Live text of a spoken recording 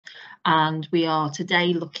and we are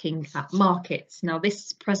today looking at markets. Now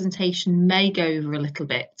this presentation may go over a little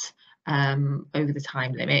bit over the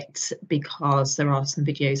time limit because there are some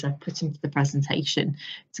videos I've put into the presentation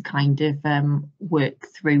to kind of work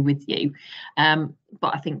through with you,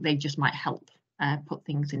 but I think they just might help put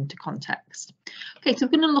things into context. Okay, so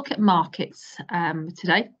we're going to look at markets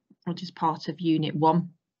today, which is part of Unit 1,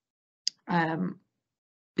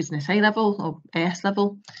 Business A level or AS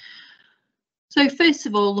level. So first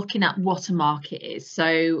of all, looking at what a market is.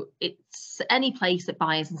 So it's any place that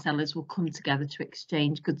buyers and sellers will come together to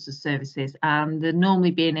exchange goods or services, and there'll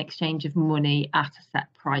normally be an exchange of money at a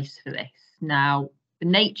set price for this. Now, the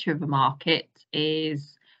nature of a market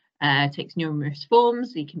is takes numerous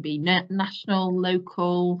forms. It can be national,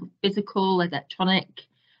 local, physical, electronic,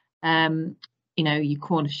 your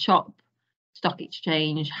corner shop, stock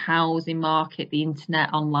exchange, housing market, the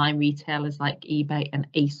internet, online retailers like eBay and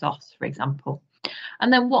ASOS, for example.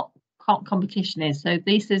 And then what competition is. So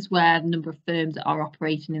this is where the number of firms that are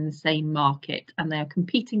operating in the same market and they are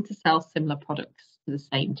competing to sell similar products to the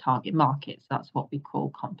same target market. So that's what we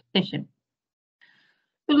call competition.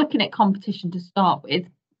 We're looking at competition to start with,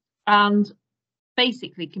 and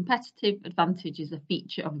basically, competitive advantage is a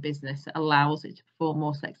feature of a business that allows it to perform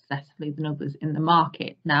more successfully than others in the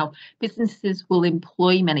market. Now, businesses will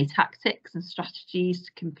employ many tactics and strategies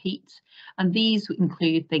to compete, and these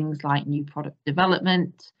include things like new product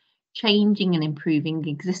development, changing and improving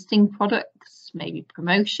existing products, maybe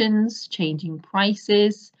promotions, changing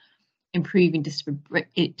prices, improving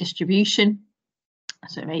distribution.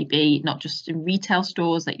 So maybe not just in retail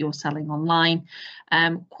stores that you're selling online,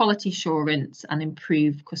 quality assurance and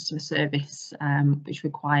improved customer service, which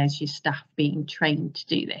requires your staff being trained to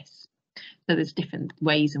do this. So there's different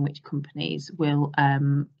ways in which companies will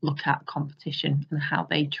look at competition and how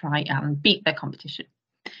they try and beat their competition.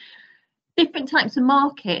 Different types of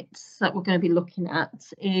markets that we're going to be looking at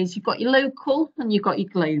is you've got your local and you've got your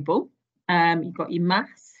global, you've got your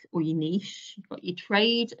mass or your niche, you've got your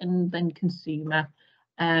trade and then consumer.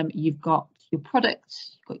 You've got your product,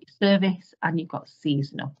 you've got your service, and you've got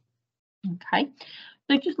seasonal. Okay,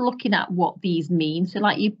 so just looking at what these mean. So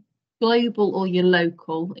like your global or your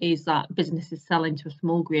local is that businesses sell into a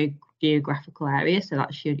small geographical area. So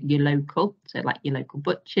that's your local. So like your local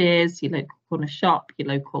butchers, your local corner shop, your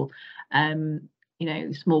local,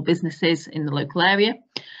 small businesses in the local area.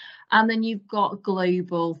 And then you've got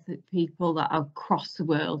global people that are across the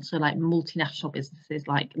world. So like multinational businesses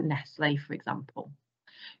like Nestle, for example.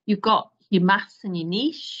 You've got your mass and your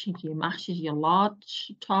niche. Your mass is your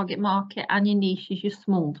large target market and your niche is your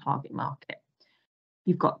small target market.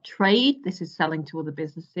 You've got trade, this is selling to other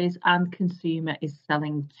businesses, and consumer is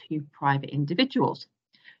selling to private individuals.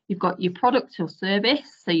 You've got your product or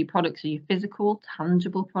service, so your products are your physical,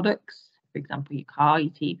 tangible products, for example, your car,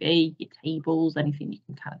 your TV, your tables, anything you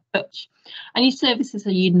can kind of touch. And your services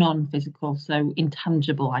are your non-physical, so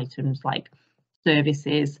intangible items like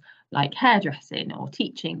services, like hairdressing or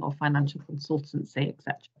teaching or financial consultancy,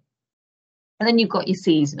 etc. And then you've got your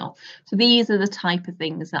seasonal. So these are the type of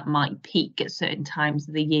things that might peak at certain times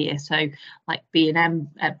of the year. So like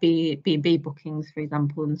B&B bookings, for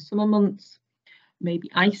example, in the summer months, maybe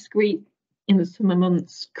ice cream in the summer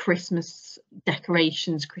months, Christmas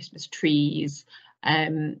decorations, Christmas trees,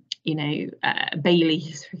 Baileys,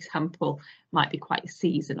 for example, might be quite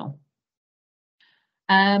seasonal.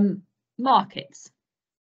 Markets.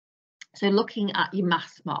 So looking at your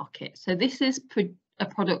mass market. So this is a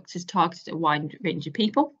product is targeted at a wide range of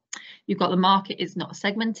people. You've got the market is not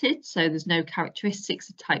segmented, so there's no characteristics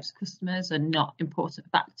of types of customers are not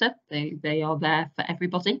important factor. They are there for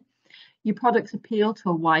everybody. Your products appeal to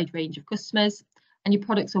a wide range of customers, and your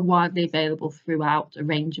products are widely available throughout a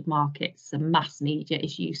range of markets. And mass media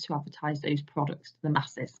is used to advertise those products to the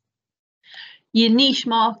masses. Your niche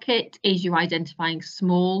market is you're identifying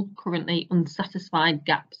small, currently unsatisfied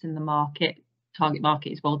gaps in the market. Target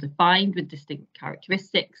market is well defined with distinct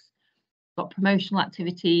characteristics. You've got promotional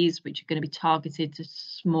activities which are going to be targeted to a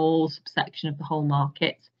small subsection of the whole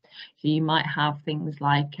market. So you might have things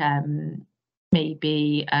like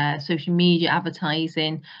maybe social media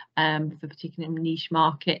advertising for particular niche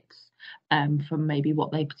markets from maybe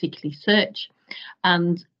what they particularly search,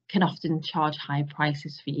 and can often charge high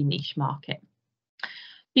prices for your niche market.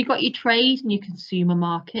 You've got your trade and your consumer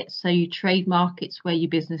market. So your trade markets where your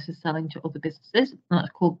business is selling to other businesses, and that's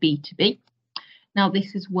called B2B. Now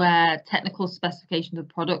this is where technical specifications of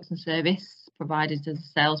products and service provided as a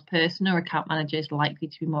salesperson or account manager is likely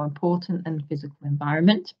to be more important than the physical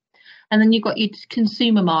environment. And then you've got your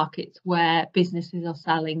consumer markets where businesses are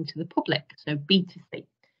selling to the public, so B2C.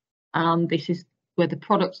 This is where the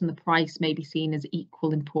product and the price may be seen as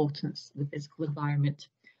equal importance to the physical environment.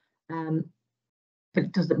 But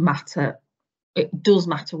it doesn't matter. It does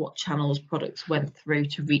matter what channels products went through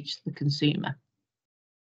to reach the consumer.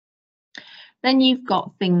 Then you've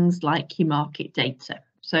got things like your market data.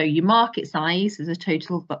 So your market size is a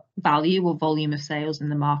total value or volume of sales in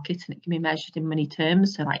the market, and it can be measured in money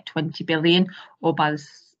terms, so like 20 billion, or by the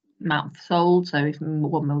amount sold, so if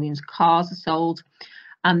 1 million cars are sold,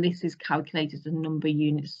 and this is calculated as the number of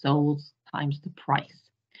units sold times the price.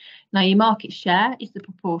 Now your market share is the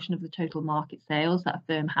proportion of the total market sales that a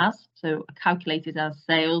firm has, so calculated as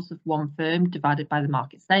sales of one firm divided by the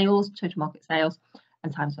market sales, total market sales,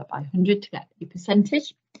 and times that by 100 to get your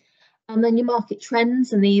percentage. And then your market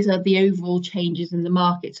trends, and these are the overall changes in the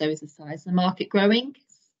market. So is the size of the market growing,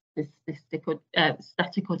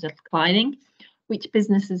 static or declining, which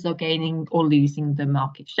businesses are gaining or losing the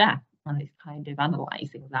market share? And it's kind of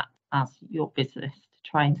analysing that as your business to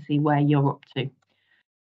try and see where you're up to.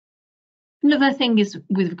 Another thing is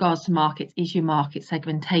with regards to markets is your market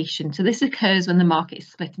segmentation. So this occurs when the market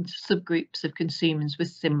is split into subgroups of consumers with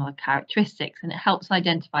similar characteristics, and it helps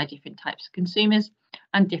identify different types of consumers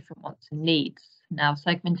and different wants and needs. Now,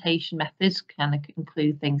 segmentation methods can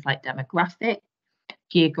include things like demographic,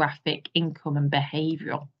 geographic, income, and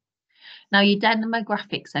behavioural. Now, your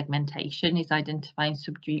demographic segmentation is identifying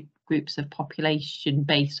subgroups of population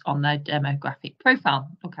based on their demographic profile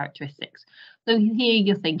or characteristics. So here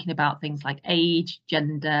you're thinking about things like age,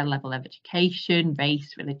 gender, level of education,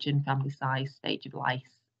 race, religion, family size, stage of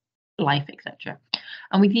life, etc.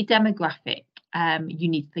 And with your demographic, you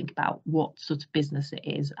need to think about what sort of business it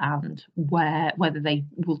is and whether they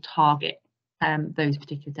will target those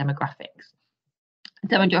particular demographics.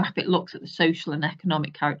 Demographic looks at the social and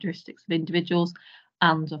economic characteristics of individuals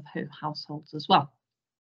and of households as well.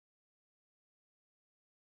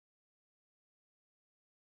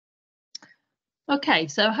 Okay,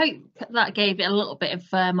 so I hope that gave it a little bit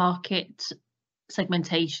of market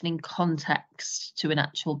segmentation in context to an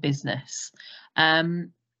actual business.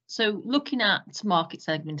 So looking at market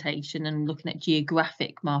segmentation and looking at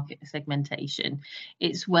geographic market segmentation,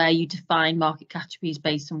 it's where you define market categories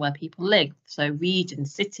based on where people live. So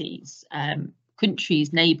regions, cities,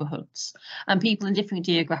 countries, neighbourhoods, and people in different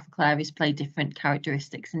geographical areas play different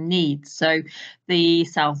characteristics and needs. So the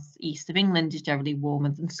southeast of England is generally warmer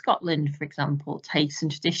than Scotland, for example. Tastes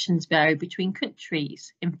and traditions vary between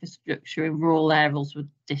countries. Infrastructure in rural areas would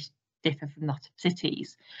differ from that of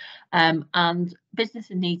cities. And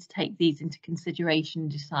businesses need to take these into consideration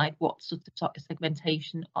and decide what sort of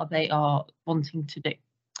segmentation they are wanting to do.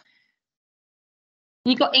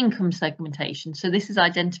 You've got income segmentation. So this is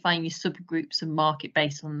identifying your subgroups of market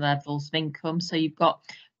based on levels of income. So you've got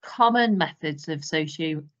common methods of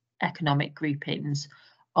socio-economic groupings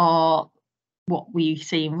are what we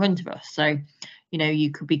see in front of us. So, you know, you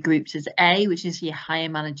could be grouped as A, which is your higher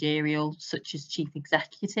managerial, such as chief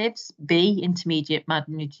executives. B, intermediate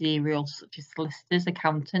managerial, such as solicitors,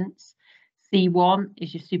 accountants. C1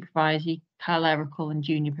 is your supervisory, clerical and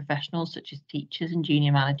junior professionals, such as teachers and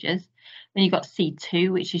junior managers. Then you've got C2,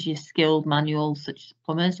 which is your skilled manual, such as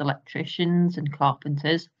plumbers, electricians and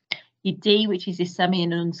carpenters. Your D, which is your semi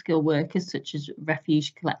and unskilled workers, such as refuse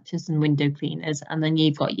collectors and window cleaners. And then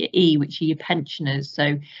you've got your E, which are your pensioners,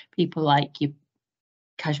 so people like your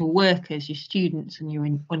casual workers, your students and your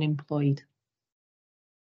unemployed.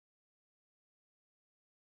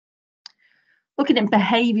 Looking at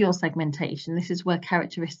behavioural segmentation, this is where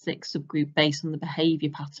characteristics subgroup based on the behaviour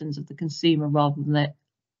patterns of the consumer rather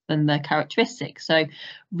than their characteristics. So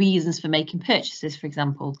reasons for making purchases, for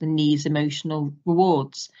example, the needs, emotional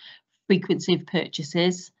rewards, frequency of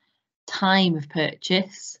purchases, time of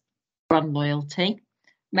purchase, brand loyalty,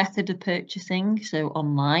 method of purchasing, so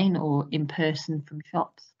online or in person from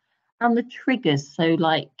shops, and the triggers, so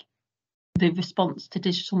like the response to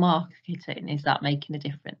digital marketing, is that making a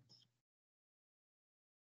difference?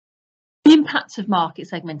 The impact of market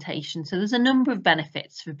segmentation. So there's a number of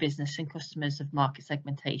benefits for business and customers of market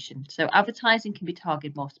segmentation. So advertising can be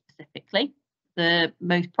targeted more specifically. The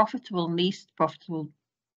most profitable and least profitable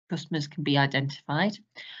customers can be identified.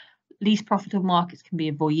 Least profitable markets can be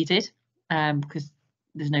avoided because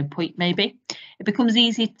there's no point maybe. It becomes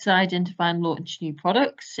easier to identify and launch new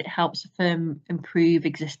products. It helps a firm improve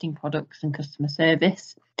existing products and customer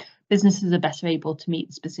service. Businesses are better able to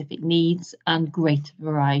meet specific needs and greater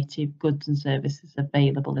variety of goods and services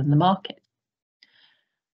available in the market.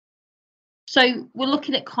 So we're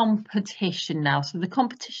looking at competition now. So the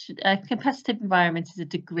competitive environment is a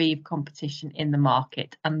degree of competition in the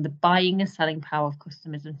market and the buying and selling power of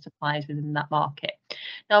customers and suppliers within that market.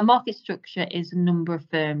 Now, a market structure is a number of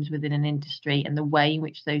firms within an industry and the way in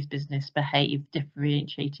which those businesses behave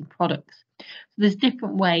differentiating products. So there's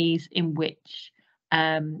different ways in which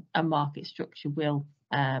a market structure will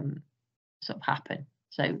sort of happen.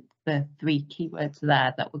 So the 3 keywords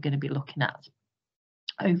there that we're going to be looking at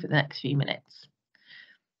over the next few minutes.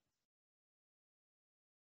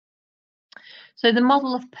 So the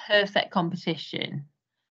model of perfect competition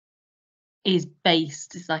is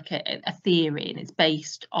like a theory, and it's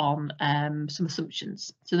based on some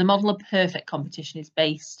assumptions. So the model of perfect competition is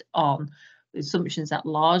based on the assumptions that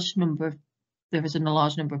there is a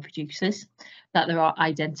large number of producers, that there are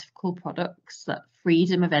identical products, that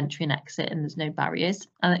freedom of entry and exit and there's no barriers,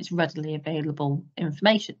 and it's readily available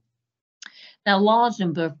information. Now, large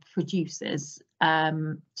number of producers,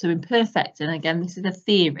 so imperfect, and again, this is a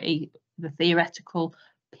theory, the theoretical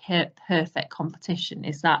perfect competition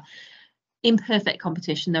is that in perfect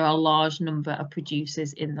competition, there are a large number of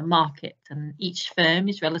producers in the market, and each firm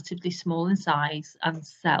is relatively small in size and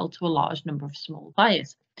sell to a large number of small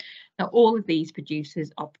buyers. Now, all of these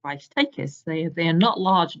producers are price takers. They are not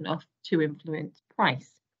large enough to influence price.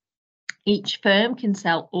 Each firm can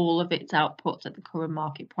sell all of its outputs at the current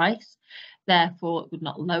market price. Therefore, it would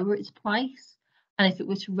not lower its price. And if it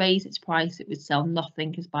were to raise its price, it would sell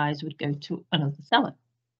nothing as buyers would go to another seller.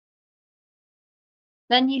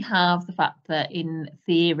 Then you have the fact that in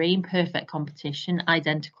theory, in perfect competition,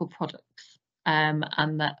 identical products, and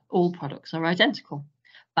that all products are identical.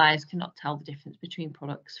 Buyers cannot tell the difference between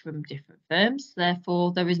products from different firms.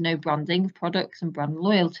 Therefore, there is no branding of products and brand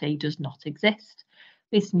loyalty does not exist.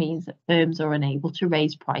 This means that firms are unable to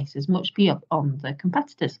raise prices much beyond their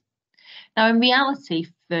competitors. Now, in reality,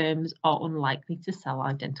 firms are unlikely to sell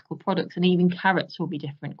identical products, and even carrots will be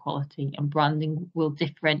different quality, and branding will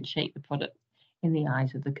differentiate the product in the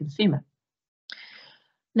eyes of the consumer.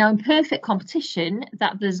 Now, in perfect competition,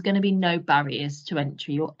 that there's going to be no barriers to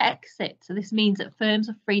entry or exit. So this means that firms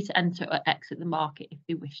are free to enter or exit the market if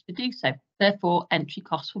they wish to do so. Therefore, entry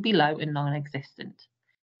costs will be low and non-existent.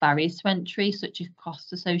 Barriers to entry, such as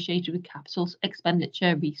costs associated with capital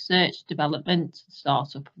expenditure, research, development,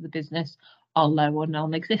 startup of the business, are low or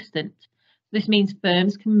non-existent. This means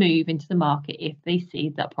firms can move into the market if they see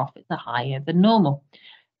that profits are higher than normal.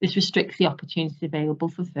 This restricts the opportunity available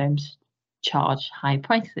for firms to charge high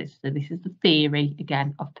prices. So this is the theory,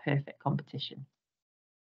 again, of perfect competition.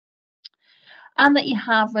 And that you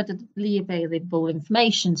have readily available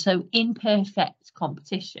information. So in perfect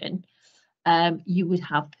competition, you would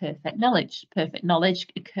have perfect knowledge. Perfect knowledge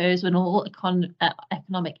occurs when all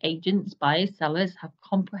economic agents, buyers, sellers have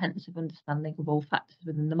comprehensive understanding of all factors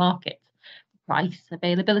within the market. Price,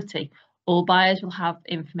 availability. All buyers will have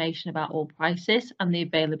information about all prices and the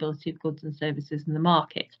availability of goods and services in the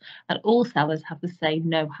market. And all sellers have the same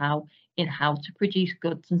know-how in how to produce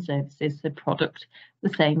goods and services, they produce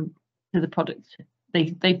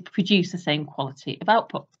the same quality of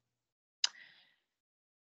output.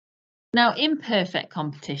 Now, imperfect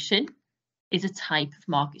competition is a type of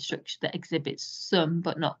market structure that exhibits some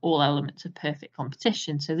but not all elements of perfect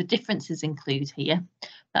competition. So the differences include here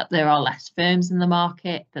that there are less firms in the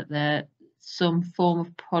market, that there's some form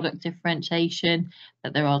of product differentiation,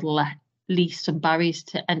 that there are least some barriers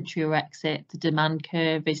to entry or exit, the demand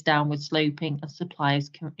curve is downward sloping, and suppliers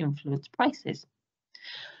can influence prices.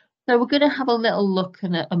 So we're going to have a little look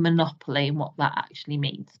at a monopoly and what that actually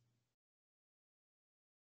means.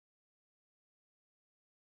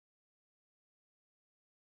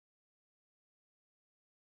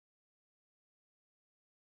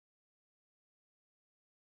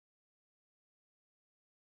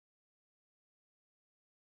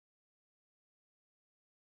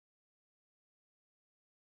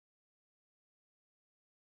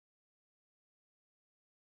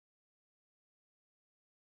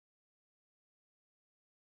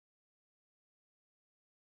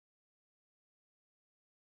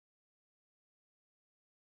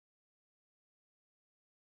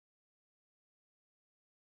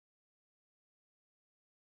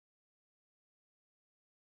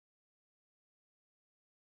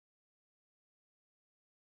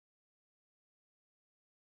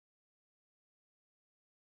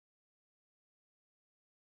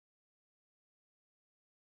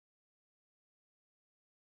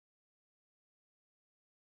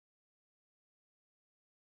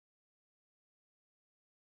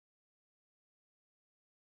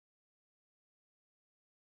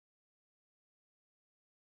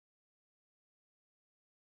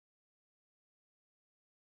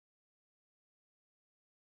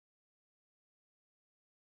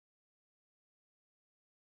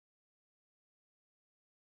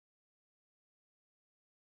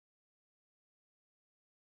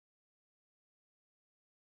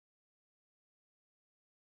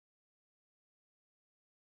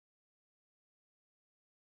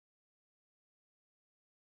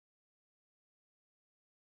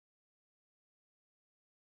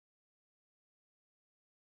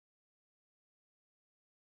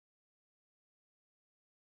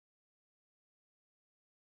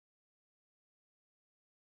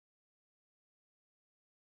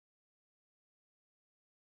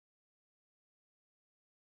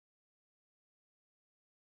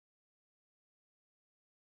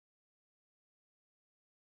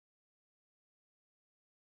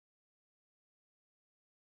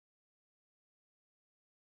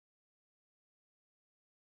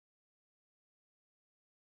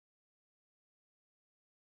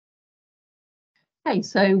 Okay,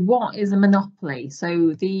 so what is a monopoly?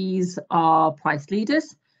 So these are price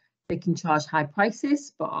leaders. They can charge high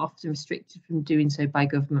prices, but are often restricted from doing so by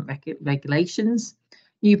government regulations.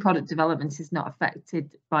 New product development is not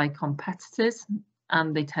affected by competitors,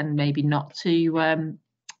 and they tend maybe not to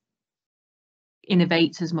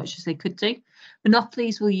innovate as much as they could do.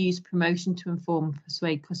 Monopolies will use promotion to inform and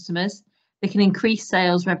persuade customers. They can increase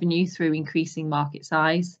sales revenue through increasing market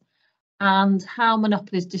size. And how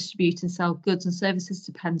monopolies distribute and sell goods and services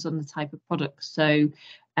depends on the type of product. So,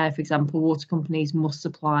 for example, water companies must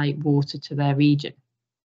supply water to their region.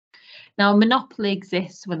 Now, a monopoly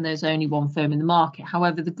exists when there's only one firm in the market.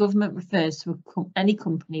 However, the government refers to any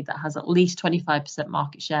company that has at least 25%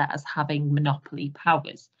 market share as having monopoly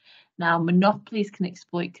powers. Now, monopolies can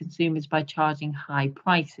exploit consumers by charging high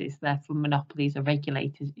prices. Therefore, monopolies are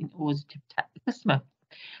regulated in order to protect the customer.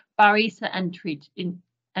 Barriers to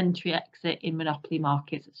entry-exit in monopoly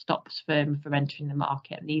markets stops firms from entering the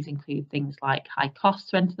market. And these include things like high costs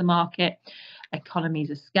to enter the market, economies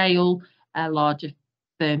of scale, larger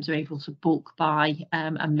firms are able to bulk buy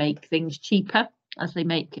and make things cheaper as they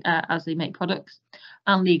make products,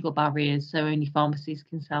 and legal barriers. So only pharmacies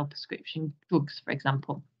can sell prescription drugs, for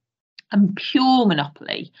example. And pure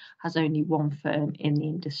monopoly has only one firm in the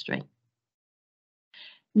industry.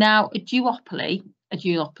 Now, a duopoly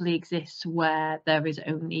exists where there is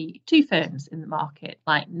only two firms in the market.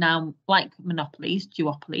 Like monopolies,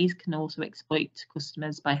 duopolies can also exploit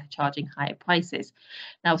customers by charging higher prices.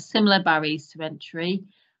 Now, similar barriers to entry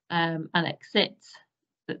and exit,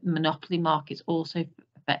 that monopoly markets also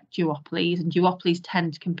affect duopolies, and duopolies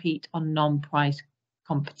tend to compete on non-price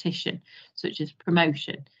competition, such as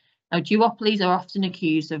promotion. Now, duopolies are often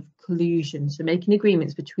accused of collusion, so making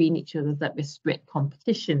agreements between each other that restrict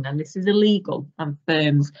competition, and this is illegal, and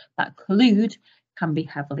firms that collude can be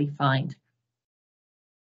heavily fined.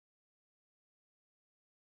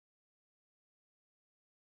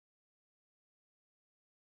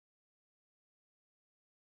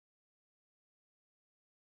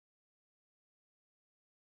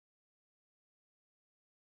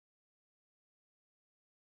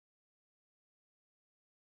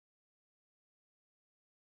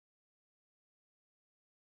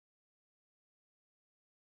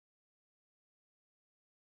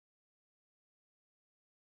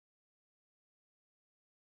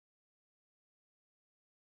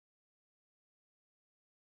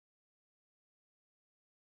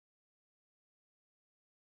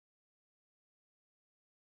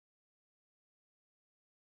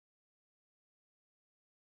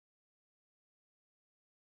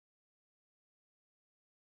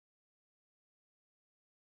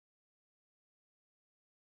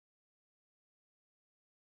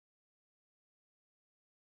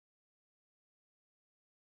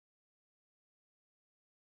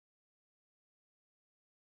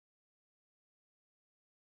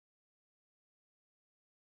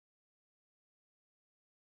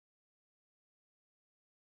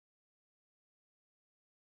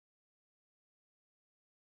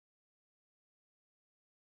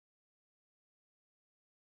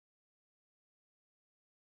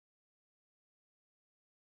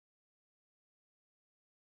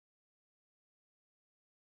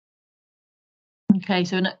 Okay,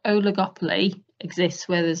 so an oligopoly exists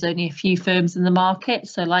where there's only a few firms in the market.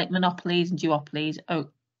 So like monopolies and duopolies,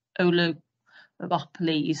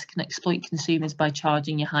 oligopolies can exploit consumers by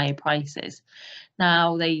charging you higher prices.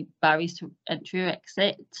 Now, they barriers to entry or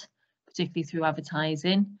exit, particularly through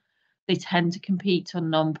advertising. They tend to compete on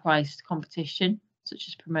non-priced competition, such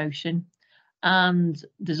as promotion. And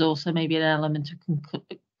there's also maybe an element of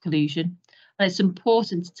collusion. And it's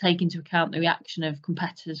important to take into account the reaction of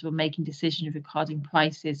competitors when making decisions regarding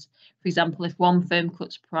prices. For example, if one firm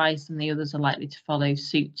cuts price, then the others are likely to follow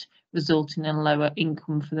suit, resulting in lower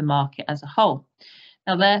income for the market as a whole.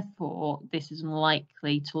 Now, therefore, this is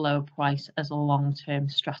unlikely to lower price as a long-term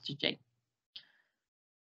strategy.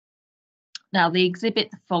 Now, they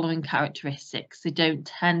exhibit the following characteristics. They don't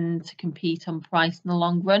tend to compete on price in the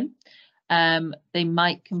long run. They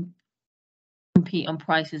might compete on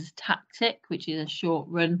price as a tactic, which is a short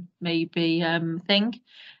run maybe thing.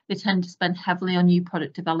 They tend to spend heavily on new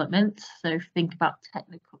product development. So if you think about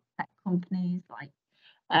technical tech companies like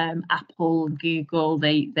Apple and Google,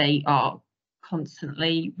 they are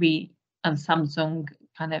constantly and Samsung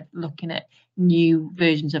kind of looking at new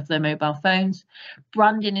versions of their mobile phones.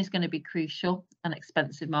 Branding is going to be crucial, and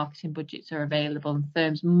expensive marketing budgets are available, and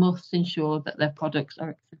firms must ensure that their products are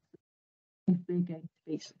accessible if they're going to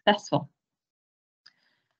be successful.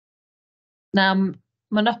 Now,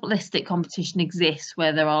 monopolistic competition exists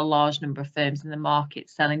where there are a large number of firms in the market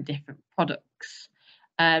selling different products.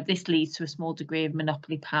 This leads to a small degree of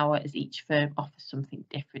monopoly power as each firm offers something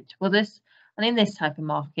different to others. And in this type of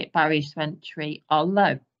market, barriers to entry are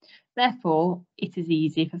low. Therefore, it is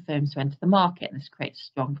easier for firms to enter the market, and this creates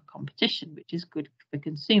stronger competition, which is good for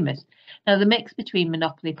consumers. Now, the mix between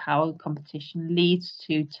monopoly power and competition leads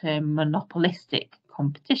to term monopolistic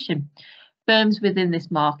competition. Firms within this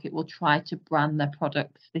market will try to brand their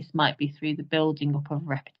products. This might be through the building up of a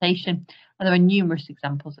reputation, and there are numerous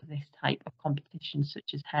examples of this type of competition,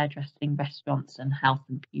 such as hairdressing, restaurants, and health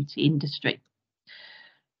and beauty industry.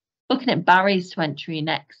 Looking at barriers to entry and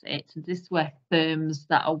exit, this is where firms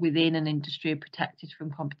that are within an industry are protected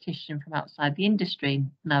from competition from outside the industry.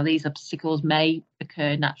 Now, these obstacles may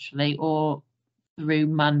occur naturally or through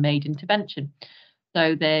man-made intervention.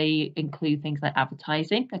 So they include things like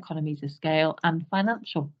advertising, economies of scale, and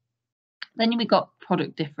financial. Then we've got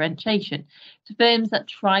product differentiation. So firms that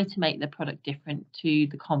try to make their product different to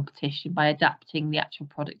the competition by adapting the actual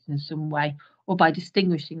product in some way, or by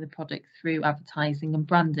distinguishing the product through advertising and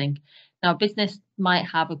branding. Now, a business might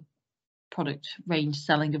have a product range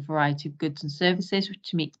selling a variety of goods and services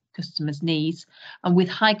to meet customers' needs. And with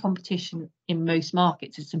high competition in most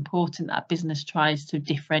markets, it's important that a business tries to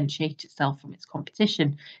differentiate itself from its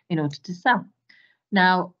competition in order to sell.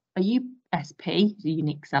 Now, a USP is a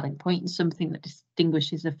unique selling point and something that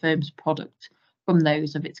distinguishes a firm's product from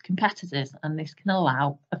those of its competitors, and this can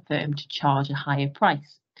allow a firm to charge a higher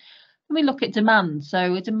price. When we look at demand,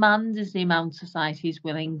 so a demand is the amount society is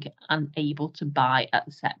willing and able to buy at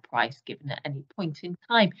a set price given at any point in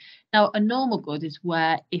time. Now, a normal good is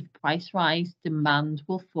where if price rise, demand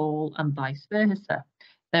will fall and vice versa.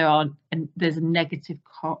 There's a negative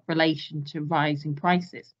correlation to rising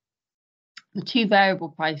prices. The two variable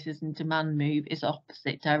prices and demand move is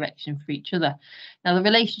opposite direction for each other. Now, the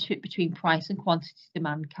relationship between price and quantity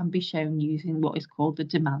demand can be shown using what is called the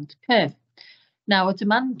demand curve. Now, a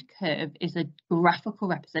demand curve is a graphical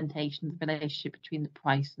representation of the relationship between the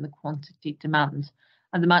price and the quantity demand.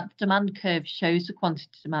 And the demand curve shows the quantity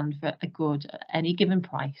demand for a good at any given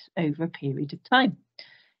price over a period of time.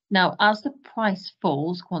 Now, as the price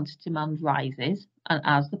falls, quantity demand rises, and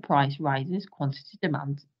as the price rises, quantity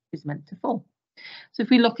demand is meant to fall. So if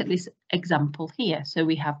we look at this example here, so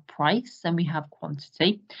we have price and we have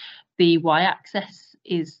quantity. The y-axis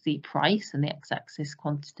is the price and the x-axis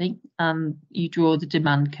quantity, and you draw the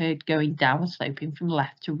demand curve going down, sloping from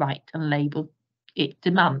left to right, and label it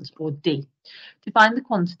demand, or D. To find the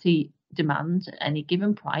quantity demand at any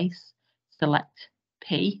given price, select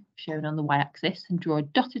P, shown on the y-axis, and draw a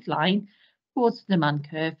dotted line towards the demand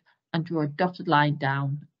curve and draw a dotted line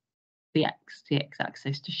down the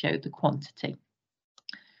x-axis to show the quantity.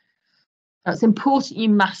 Now, it's important you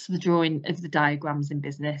master the drawing of the diagrams in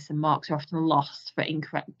business, and marks are often lost for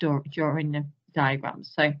incorrect drawing of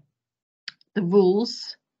diagrams. So the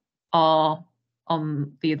rules are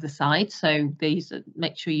on the other side, so these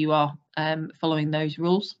make sure you are following those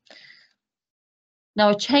rules. Now,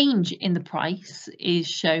 a change in the price is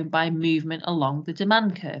shown by movement along the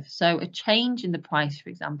demand curve. So a change in the price, for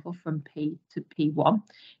example, from P to P1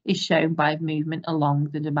 is shown by movement along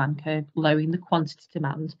the demand curve, lowering the quantity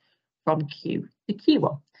demand from Q to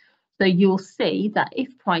Q1. So you'll see that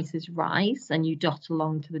if prices rise and you dot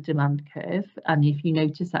along to the demand curve, and if you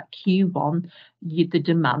notice that Q1, the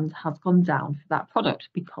demand has gone down for that product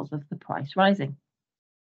because of the price rising.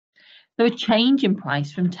 So a change in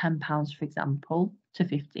price from £10, for example, to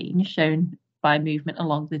 15 is shown by movement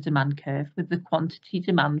along the demand curve, with the quantity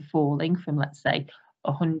demand falling from, let's say,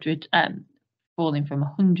 100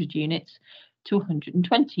 units to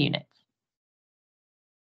 120 units.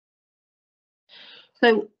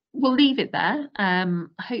 So we'll leave it there.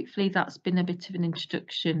 Hopefully that's been a bit of an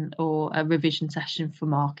introduction or a revision session for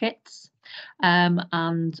markets. And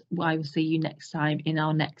I will see you next time in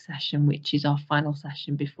our next session, which is our final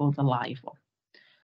session before the live one.